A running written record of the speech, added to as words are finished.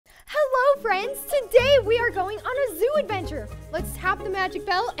friends! Today we are going on a zoo adventure. Let's tap the magic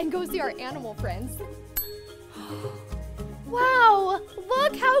bell and go see our animal friends. Wow,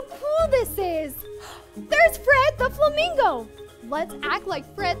 look how cool this is. There's Fred the flamingo. Let's act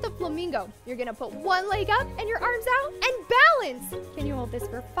like Fred the flamingo. You're gonna put one leg up and your arms out and balance. Can you hold this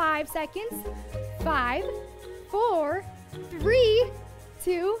for 5 seconds? 5, 4, 3,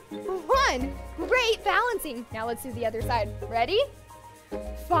 2, 1. Great balancing. Now let's do the other side. Ready?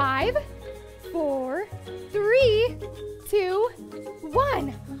 5, 4, 3, 2,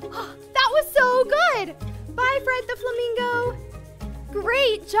 1. That was so good. Bye, Fred the flamingo.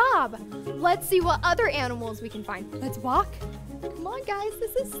 Great job. Let's see what other animals we can find. Let's walk. Come on, guys.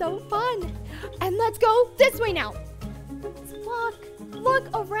 This is so fun. And let's go this way now. Let's walk. Look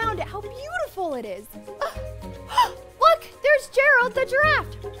around at how beautiful it is. Look, there's Gerald the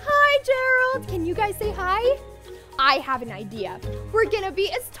giraffe. Hi, Gerald. Can you guys say hi? I have an idea. We're gonna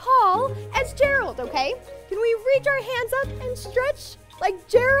be as tall as Gerald, okay? Can we reach our hands up and stretch like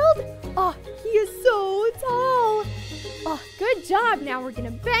Gerald? Oh, he is so tall. Oh, good job. Now we're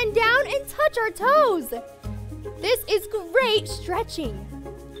gonna bend down and touch our toes. This is great stretching.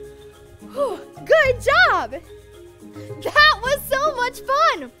 Whew, good job. That was so much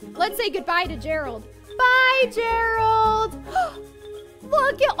fun. Let's say goodbye to Gerald. Bye, Gerald.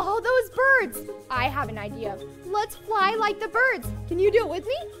 Look at all those birds. I have an idea. Let's fly like the birds. Can you do it with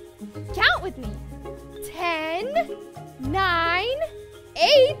me? Count with me. 10, 9,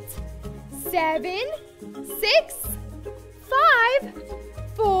 8, 7, 6, 5,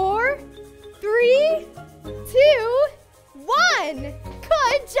 4, 3, 2, 1.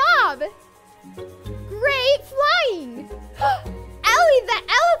 Good job. Great flying. Ellie the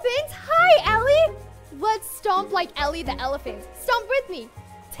elephant. Hi, Ellie. Let's stomp like Ellie the elephant. Stomp with me.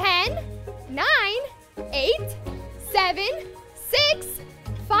 10, 9, 8, 7, 6,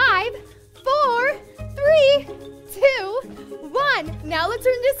 5, 4, 3, 2, 1. Now let's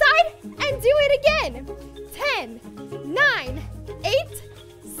turn this side and do it again. 10, 9, 8,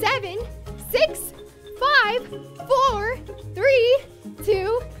 7, 6, 5, 4, 3,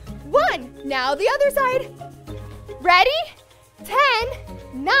 2, 1. Now the other side. Ready? 10,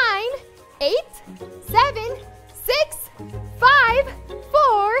 9, 8, 7, 6, 5,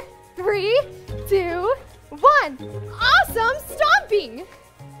 4, 3, 2, 1. Awesome stomping.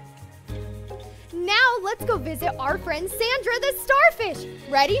 Now let's go visit our friend Sandra the starfish.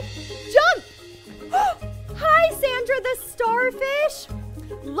 Ready? Jump. Hi, Sandra the starfish.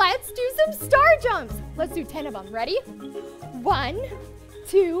 Let's do some star jumps. Let's do 10 of them. Ready? 1,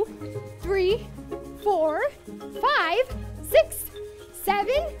 2, 3, 4, 5, 6, 7,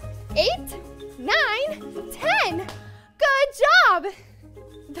 8, 9, 10. Good job.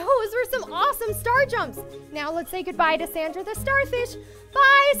 Those were some awesome star jumps. Now let's say goodbye to Sandra the starfish.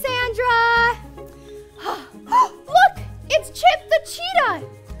 Bye, Sandra. Look, it's Chip the cheetah.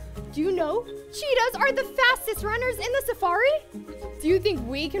 Do you know cheetahs are the fastest runners in the safari? Do you think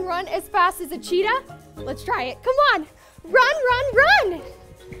we can run as fast as a cheetah? Let's try it. Come on. Run, run, run.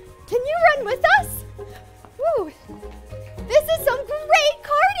 Can you run with us? Woo. This is some great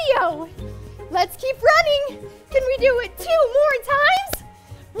cardio. Let's keep running. Can we do it 2 more times?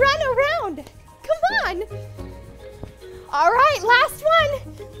 Run around. Come on. All right, last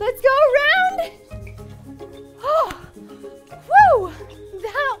one. Let's go around. Oh, woo.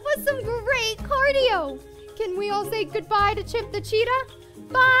 That was some great cardio. Can we all say goodbye to Chip the cheetah?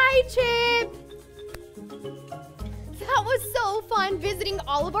 Bye, Chip. That was so fun visiting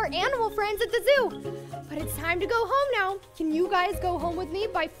all of our animal friends at the zoo. But it's time to go home now. Can you guys go home with me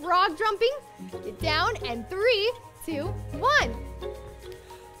by frog jumping? Get down and 3, 2, 1.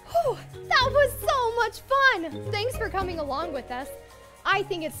 Whew, that was so much fun. Thanks for coming along with us. I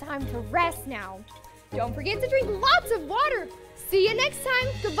think it's time to rest now. Don't forget to drink lots of water. See you next time.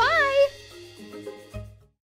 Goodbye.